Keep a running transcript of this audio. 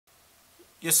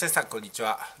吉谷さんこんにち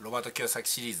は。ロバートキヨサキ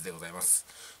シリーズでございます。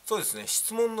そうですね、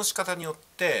質問の仕方によっ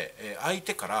て相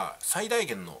手から最大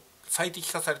限の最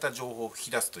適化された情報を引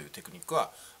き出すというテクニック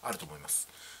はあると思います。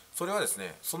それはです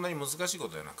ね、そんなに難しいこ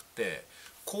とではなくて、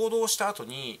行動した後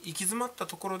に行き詰まった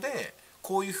ところで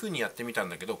こういうふうにやってみたん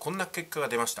だけどこんな結果が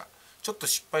出ました、ちょっと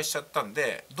失敗しちゃったん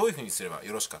でどういうふうにすれば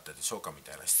よろしかったでしょうかみ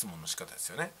たいな質問の仕方です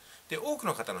よね。で、多く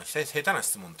の方の下手な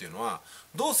質問というのは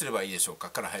どうすればいいでしょう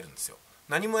かから入るんですよ。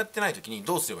何もやってない時に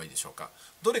どうすればいいでしょうか、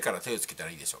どれから手をつけた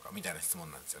らいいでしょうかみたいな質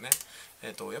問なんですよね。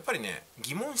やっぱりね、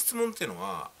疑問質問っていうの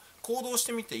は行動し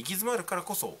てみて行き詰まるから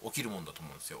こそ起きるもんだと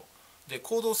思うんですよ。で、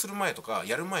行動する前とか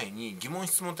やる前に疑問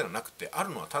質問っていうのはなくて、ある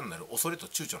のは単なる恐れと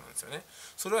躊躇なんですよね。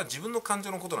それは自分の感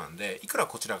情のことなんで、いくら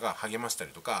こちらが励ました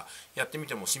りとかやってみ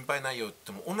ても心配ないよっ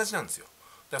ても同じなんですよ。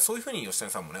だからそういうふうに吉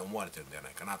谷さんもね思われてるんではな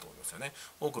いかなと思いますよね。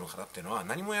多くの方っていうのは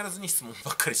何もやらずに質問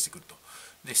ばっかりしてくると。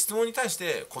で、質問に対し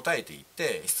て答えていっ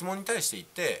て、質問に対していっ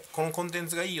てこのコンテン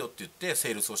ツがいいよって言ってセ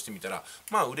ールスをしてみたら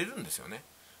まあ売れるんですよね。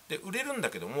で、売れるんだ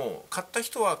けども、買った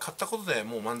人は買ったことで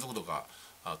もう満足度が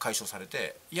解消され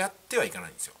てやってはいかな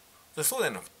いんですよ。そうで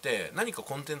はなくて、何か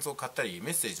コンテンツを買ったり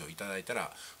メッセージをいただいた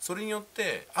らそれによっ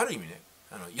てある意味ね、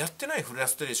やってないフラ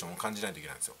ストレーションを感じないといけ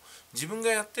ないんですよ。自分が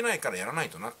やってないからやらない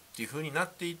となっていう風になっ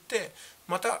ていって、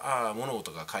また物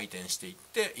事が回転していっ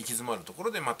て行き詰まるとこ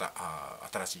ろでまた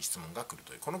新しい質問が来る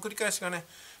という、この繰り返しがね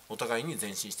お互いに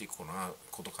前進していくこ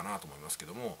とかなと思いますけ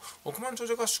ども、億万長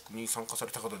者合宿に参加さ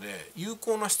れた方で有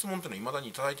効な質問というのは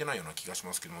未だに頂いてないような気がし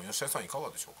ますけども、吉田さんいかが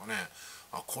でしょうかね。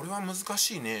これは難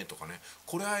しいねとかね、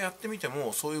これはやってみて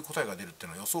もそういう答えが出るってい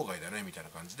うのは予想外だねみたいな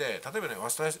感じで、例えばね、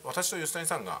私と吉谷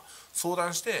さんが相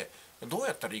談してどう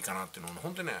やったらいいかなっていうのを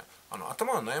本当にね、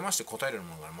頭を悩まして答えれる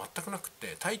ものが全くなくっ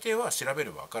て、大抵は調べ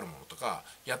れば分かるものとか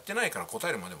やってないから答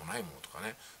えるまでもないものとか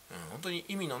ね、本当に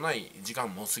意味のない時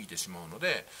間も過ぎてしまうの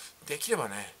で、できれば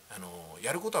ね、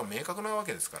やることは明確なわ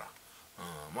けですから、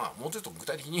まあもうちょっと具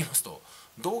体的に言いますと、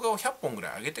動画を100本ぐ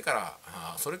らい上げてか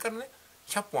らそれからね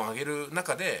100本上げる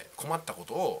中で困ったこ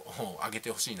とを上げ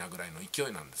てほしいなぐらいの勢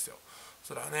いなんですよ。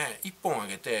それはね、1本上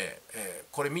げて、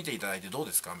これ見ていただいてどう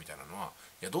ですかみたいなのは、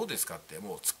いやどうですかって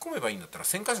もう突っ込めばいいんだったら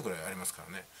1000箇所ぐらいありますか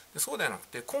らね。で、そうではなく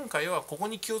て、今回はここ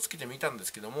に気をつけてみたんで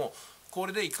すけどもこ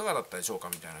れでいかがだったでしょうか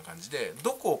みたいな感じで、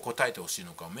どこを答えてほしい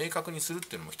のかを明確にするっ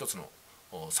ていうのも一つの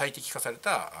最適化され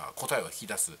た答えを引き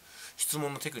出す質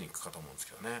問のテクニックかと思うんです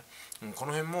けどね。こ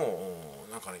の辺も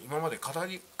なんかね、今まで語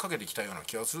りかけてきたような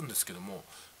気がするんですけども、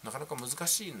なかなか難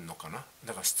しいのかな。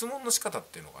だから質問の仕方っ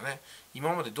ていうのがね、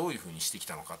今までどういうふうにしてき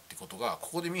たのかってことが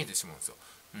ここで見えてしまうんですよ。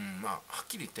まあはっ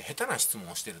きり言って下手な質問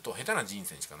をしてると下手な人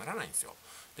生にしかならないんですよ。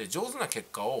で、上手な結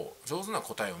果を、上手な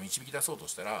答えを導き出そうと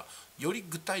したら、より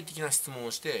具体的な質問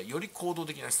をしてより行動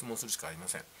的な質問をするしかありま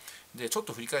せん。で、ちょっ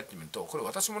と振り返ってみると、これ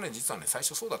私もね実はね最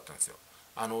初そうだったんですよ。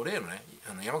例のね、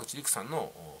山口陸さん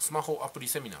のスマホアプリ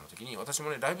セミナーの時に私も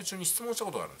ねライブ中に質問した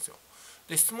ことがあるんですよ。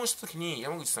で、質問した時に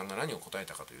山口さんが何を答え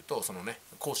たかというと、そのね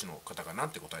講師の方が何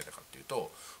て答えたかっていう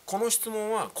と、この質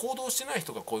問は行動してない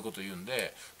人がこういうことを言うん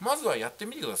でまずはやって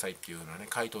みてくださいっていうようなね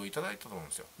回答をいただいたと思うん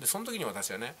ですよ。で、その時に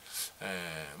私はね、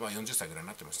まあ、40歳ぐらいに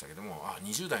なってましたけども、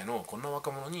20代のこんな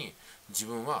若者に自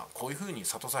分はこういうふうに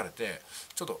諭されて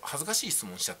ちょっと恥ずかしい質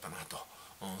問しちゃったなと、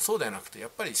そうではなくてやっ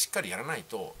ぱりしっかりやらない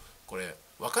とこれ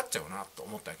分かっちゃうなと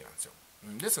思ったわけなんですよ。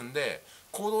ですんで、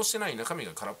行動してない中身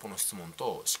が空っぽの質問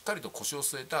としっかりと腰を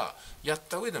据えたやっ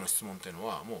た上での質問っていうの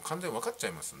はもう完全に分かっちゃ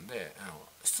いますんで、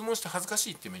質問して恥ずか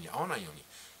しいっていう目に遭わないように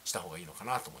した方がいいのか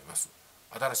なと思います。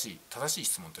新しい正しい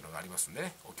質問っていうのがありますんで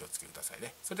ね、お気をつけください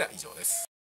ね。それでは以上です。